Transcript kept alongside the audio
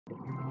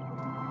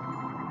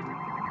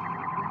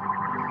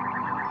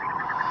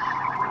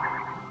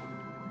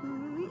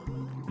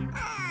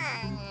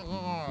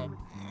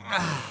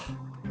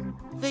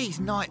These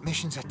night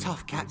missions are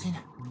tough, Captain.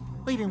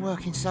 We've been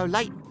working so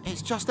late,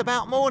 it's just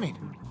about morning.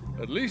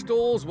 At least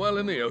all's well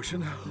in the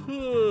ocean.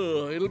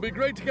 It'll be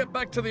great to get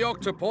back to the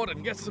Octopod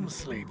and get some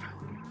sleep.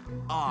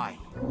 Aye.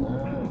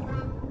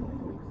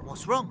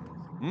 What's wrong?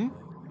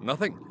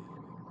 Nothing.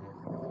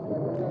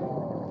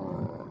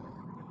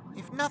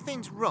 If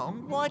nothing's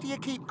wrong, why do you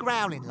keep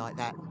growling like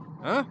that?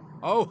 Huh?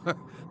 Oh,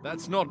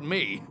 that's not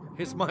me.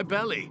 It's my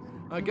belly.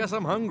 I guess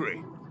I'm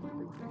hungry.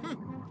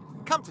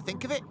 Come to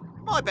think of it,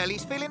 my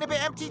belly's feeling a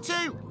bit empty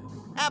too.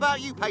 How about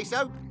you,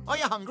 Peso? Are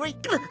you hungry?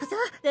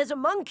 There's a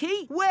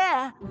monkey.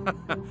 Where?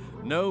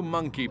 No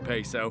monkey,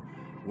 Peso.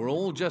 We're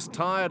all just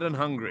tired and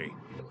hungry.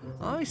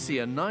 I see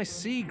a nice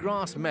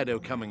seagrass meadow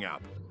coming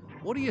up.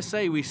 What do you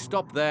say we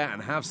stop there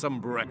and have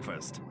some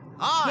breakfast?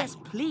 Aye. Yes,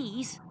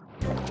 please.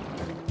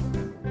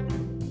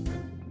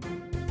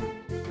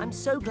 I'm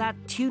so glad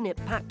Tunip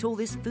packed all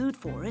this food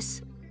for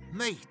us.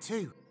 Me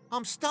too.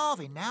 I'm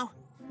starving now.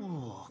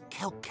 Oh,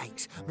 kelp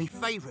cakes, me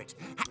favourite.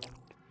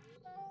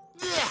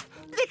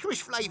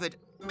 Licorice flavoured,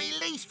 me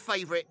least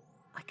favourite.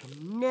 I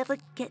can never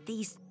get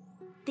these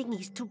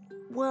thingies to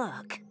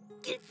work.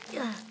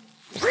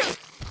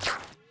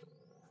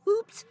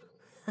 Oops.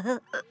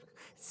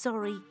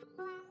 Sorry.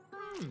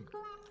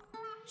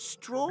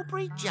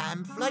 Strawberry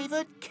jam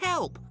flavoured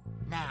kelp.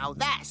 Now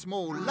that's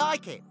more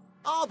like it.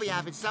 I'll be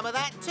having some of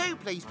that too,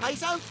 please,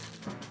 Peso.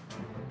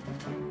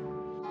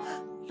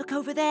 Look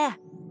over there.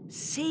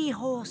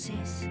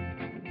 Seahorses.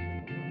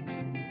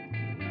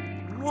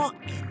 What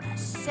in the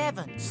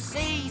seven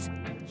seas?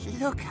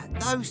 Look at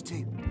those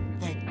two.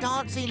 They're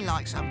dancing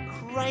like some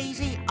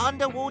crazy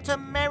underwater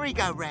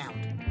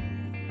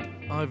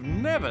merry-go-round. I've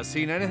never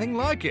seen anything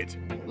like it.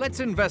 Let's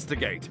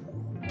investigate.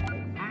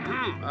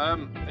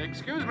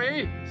 Excuse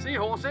me,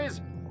 seahorses.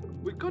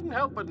 We couldn't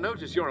help but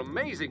notice your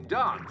amazing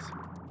dance.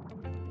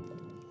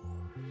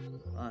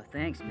 Oh,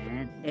 thanks,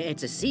 man.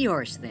 It's a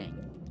seahorse thing.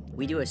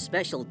 We do a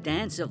special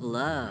dance of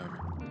love.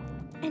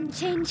 And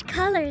change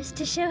colors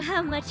to show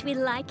how much we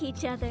like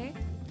each other.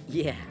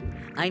 Yeah,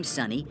 I'm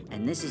Sunny,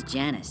 and this is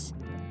Janice.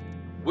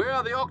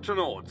 We're the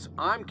Octonauts.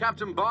 I'm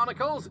Captain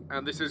Barnacles,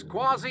 and this is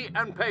Quasi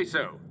and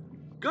Peso.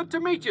 Good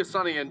to meet you,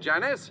 Sunny and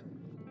Janice.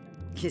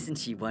 Isn't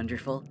she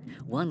wonderful?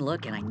 One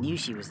look and I knew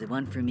she was the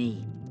one for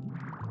me.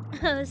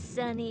 Oh,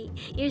 Sunny,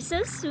 you're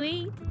so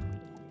sweet.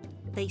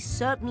 They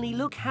certainly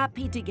look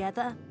happy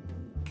together.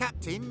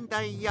 Captain,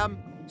 they,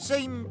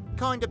 seem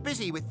kind of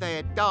busy with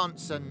their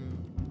dance and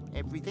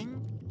everything.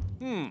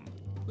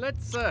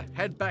 Let's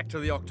head back to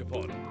the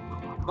Octopod.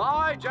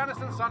 Bye, Janice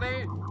and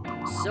Sunny.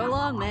 So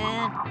long,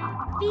 man.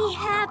 Be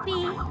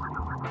happy.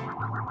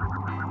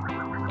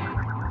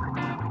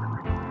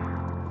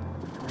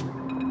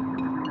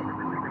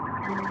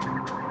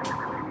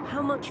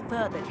 How much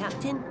further,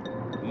 Captain?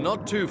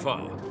 Not too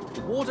far.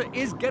 The water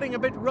is getting a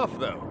bit rough,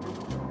 though.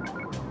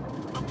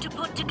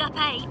 Octopod to Gap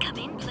come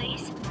in,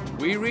 please.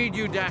 We read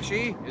you,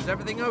 Dashy. Is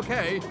everything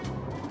okay?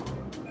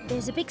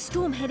 There's a big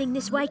storm heading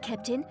this way,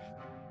 Captain.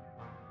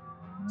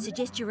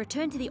 Suggest you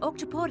return to the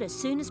Octopod as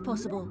soon as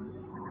possible.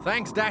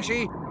 Thanks,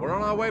 Dashy. We're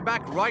on our way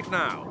back right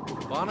now.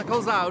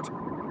 Barnacles out.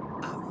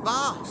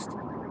 Avast!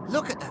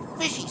 Look at the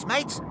fishies,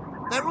 mates.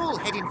 They're all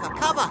heading for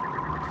cover.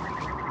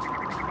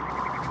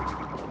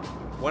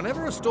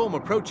 Whenever a storm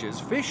approaches,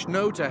 fish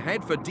know to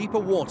head for deeper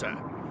water.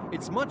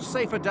 It's much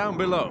safer down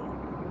below.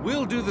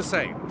 We'll do the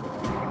same.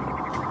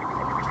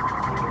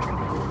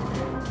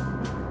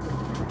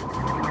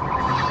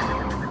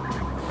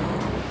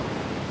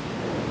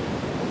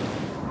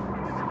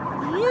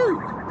 Phew!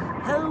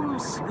 Home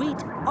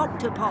sweet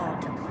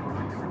Octopod.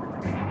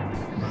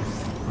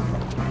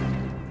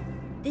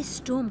 This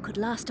storm could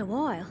last a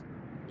while.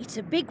 It's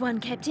a big one,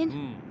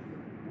 Captain.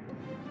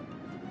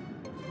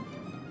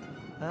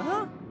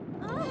 Huh?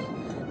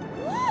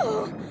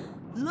 Whoa!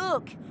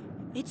 Look,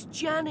 it's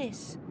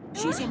Janice.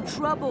 She's in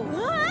trouble.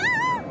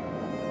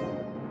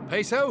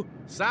 Peso,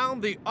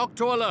 sound the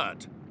Octo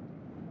alert.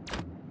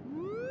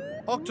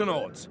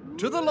 Octonauts,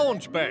 to the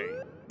launch bay.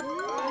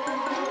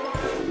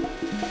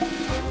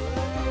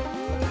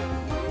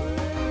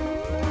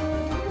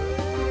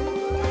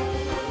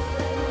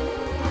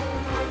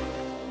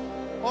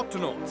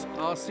 Octonauts,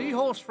 our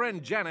seahorse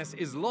friend Janice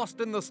is lost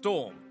in the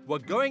storm. We're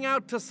going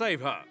out to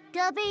save her.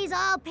 Guppy's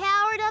all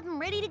powered up and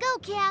ready to go,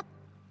 Cap.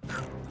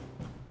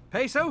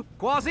 Peso,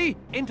 Quasi,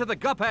 into the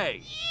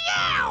guppy.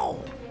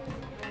 Yow!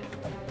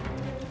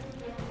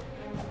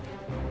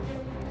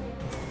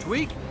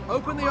 Tweak,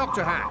 open the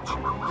octo hatch.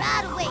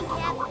 Right away,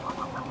 Cap.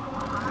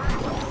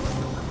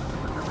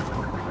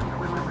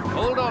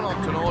 Hold on,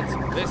 Octonauts.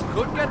 This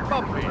could get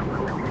bumpy.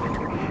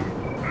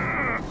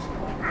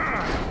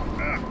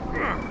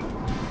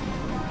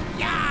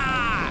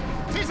 Yeah!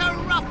 'Tis a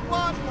rough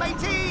one,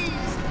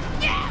 mateys!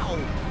 Yow!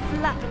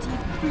 Flappity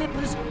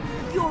flippers.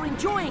 You're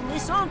enjoying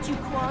this, aren't you,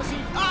 Quasi?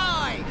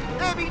 Aye!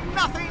 There be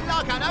nothing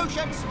like an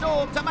ocean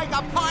storm to make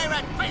a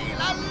pirate feel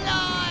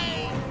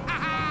alive!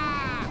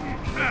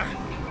 Ha-ha!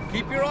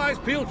 Keep your eyes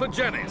peeled for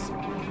Janice.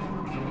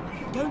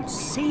 Don't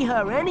see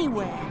her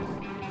anywhere.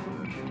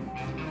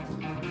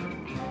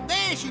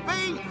 There she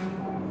be!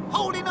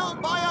 holding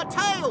on by her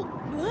tail.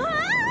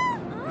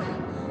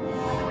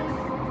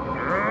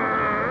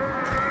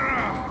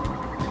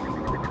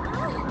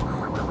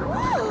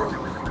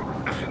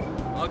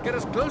 I'll get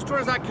as close to her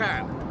as I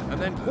can. And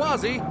then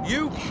Quasi,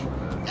 you...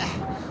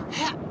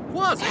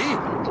 Quasi?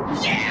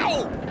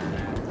 Yow!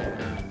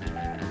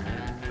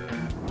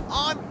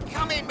 I'm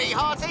coming, me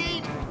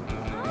hearty.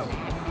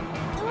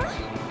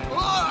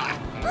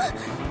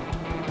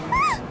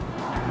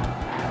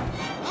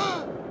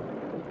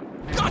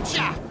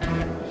 Gotcha!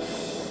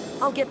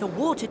 I'll get the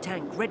water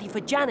tank ready for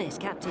Janice,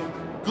 Captain.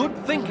 Good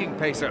thinking,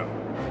 Peso.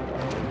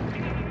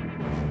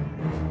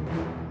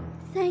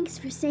 Thanks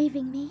for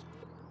saving me.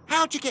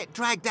 How'd you get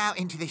dragged out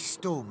into this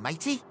storm,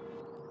 matey?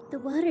 The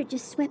water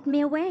just swept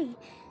me away.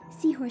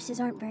 Seahorses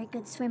aren't very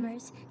good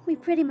swimmers. We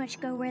pretty much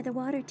go where the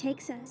water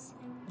takes us.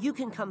 You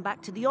can come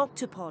back to the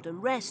Octopod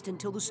and rest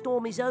until the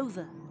storm is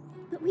over.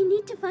 But we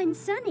need to find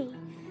Sonny.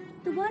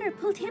 The water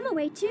pulled him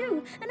away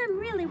too, and I'm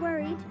really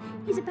worried.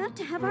 He's about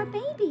to have our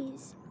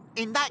babies.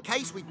 In that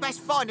case, we'd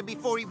best find him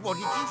before he... What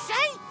did you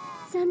say?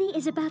 Sonny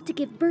is about to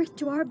give birth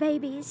to our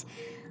babies.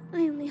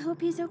 I only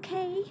hope he's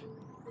okay.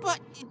 But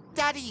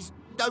daddies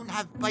don't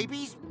have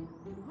babies.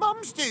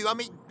 Mums do. I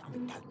mean,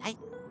 don't they?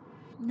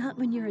 Not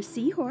when you're a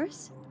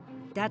seahorse.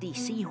 Daddy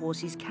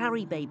seahorses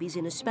carry babies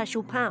in a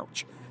special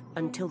pouch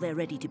until they're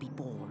ready to be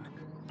born.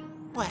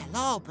 Well,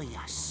 I'll be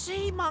a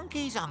sea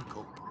monkey's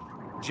uncle.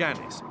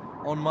 Janice,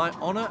 on my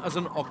honor as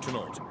an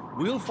Octonaut,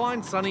 we'll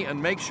find Sonny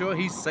and make sure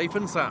he's safe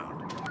and sound.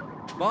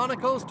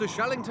 Barnacles to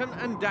Shellington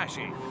and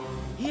Dashy.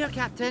 Here,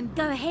 Captain.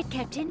 Go ahead,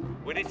 Captain.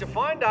 We need to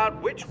find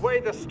out which way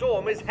the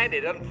storm is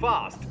headed and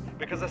fast,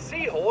 because a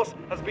seahorse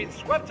has been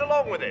swept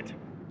along with it.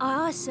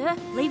 Aye, aye, sir.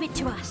 Leave it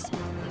to us.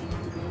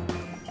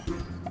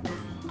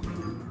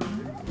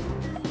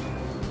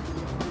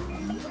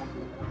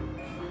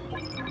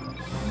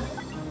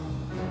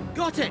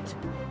 Got it!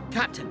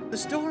 Captain, the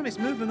storm is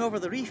moving over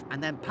the reef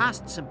and then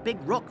past some big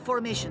rock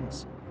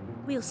formations.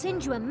 We'll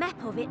send you a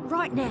map of it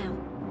right now.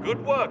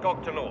 Good work,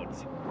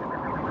 Octonauts.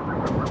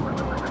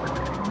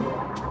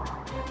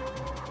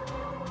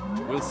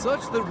 We'll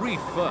search the reef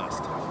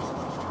first.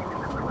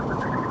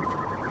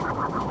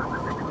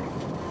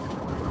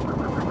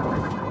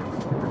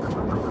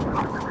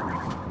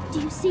 Do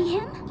you see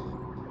him?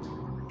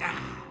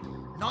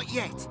 Not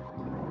yet.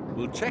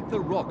 We'll check the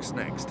rocks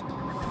next.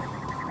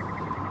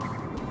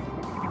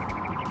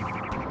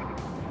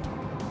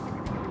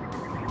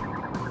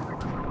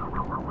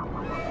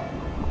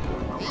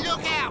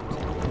 Look out!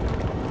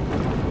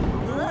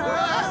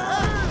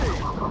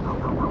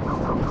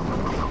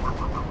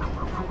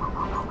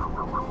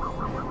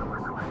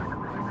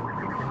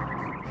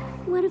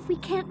 What if we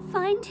can't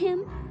find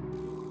him?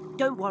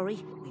 Don't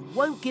worry, we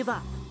won't give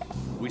up.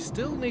 We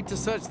still need to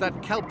search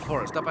that kelp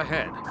forest up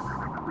ahead.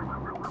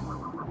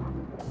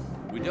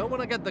 We don't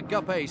want to get the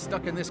guppy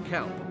stuck in this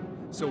kelp,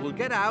 so we'll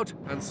get out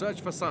and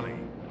search for Sonny.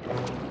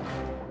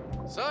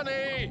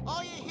 Sonny!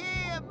 Are you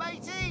here,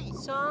 matey?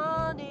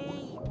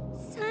 Sonny!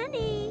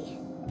 Sonny!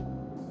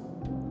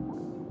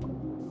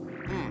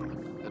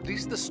 At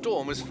least the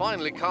storm is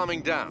finally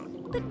calming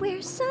down. But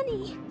where's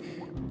Sonny?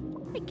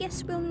 I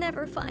guess we'll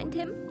never find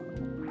him.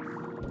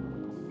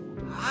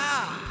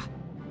 Ah,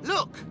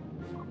 look!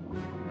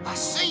 A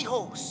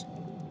seahorse!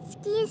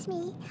 Excuse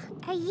me,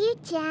 are you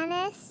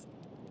Janice?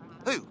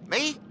 Who,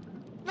 me?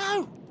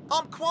 No,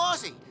 I'm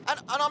Quasi, and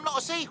I'm not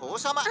a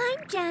seahorse, I'm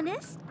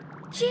Janice.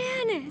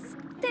 Janice!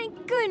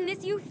 Thank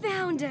goodness you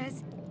found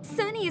us.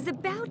 Sonny is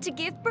about to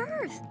give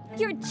birth.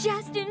 You're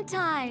just in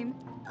time.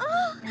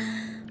 Oh,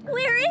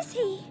 where is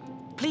he?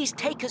 Please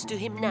take us to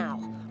him now.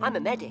 I'm a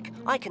medic.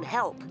 I can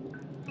help.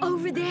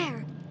 Over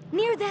there,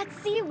 near that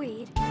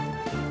seaweed.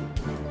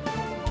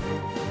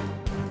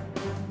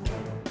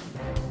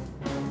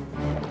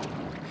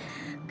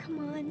 Come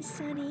on,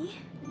 Sonny.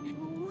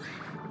 Oh.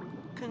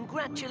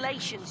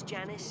 Congratulations,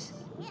 Janice.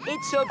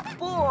 It's a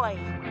boy.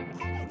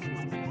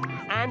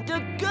 And a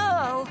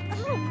girl.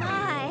 Oh,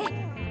 my.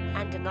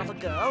 And another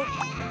girl.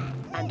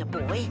 And a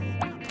boy.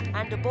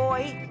 And a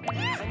boy.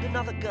 And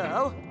another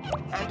girl.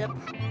 And a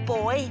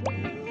boy.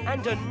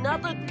 And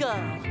another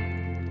girl.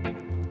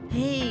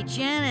 Hey,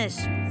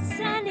 Janice.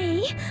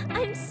 Sonny,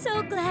 I'm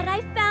so glad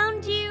I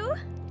found you.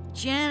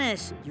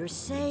 Janice, you're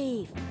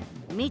safe.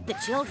 Meet the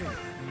children.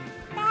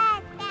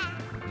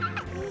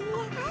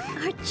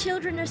 Our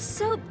children are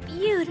so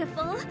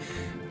beautiful.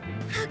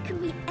 How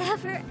can we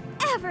ever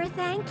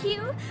thank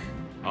you?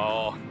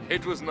 Oh,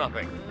 it was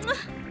nothing.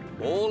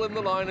 All in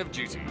the line of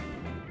duty.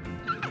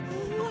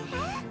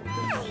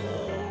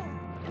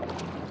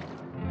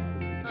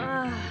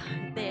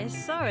 They're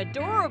so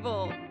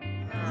adorable.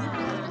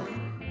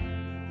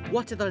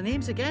 What are their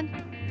names again?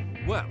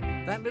 Well,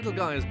 that little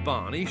guy is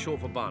Barney,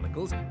 short for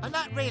Barnacles, And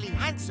that really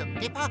handsome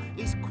dipper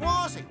is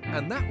Quasi.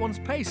 and that one's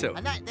Peso.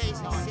 And that there's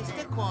his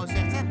sister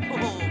Quasetta.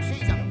 Oh,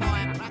 she's a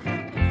firecracker.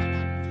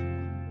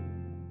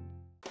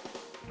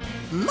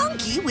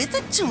 Monkey with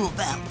a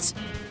Toolbelt.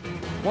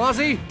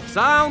 Quasi,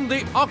 sound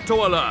the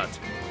Octo alert!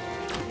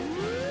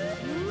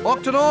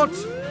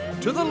 Octonauts,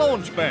 to the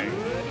launch bay.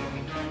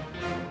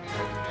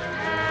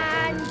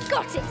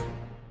 Got it!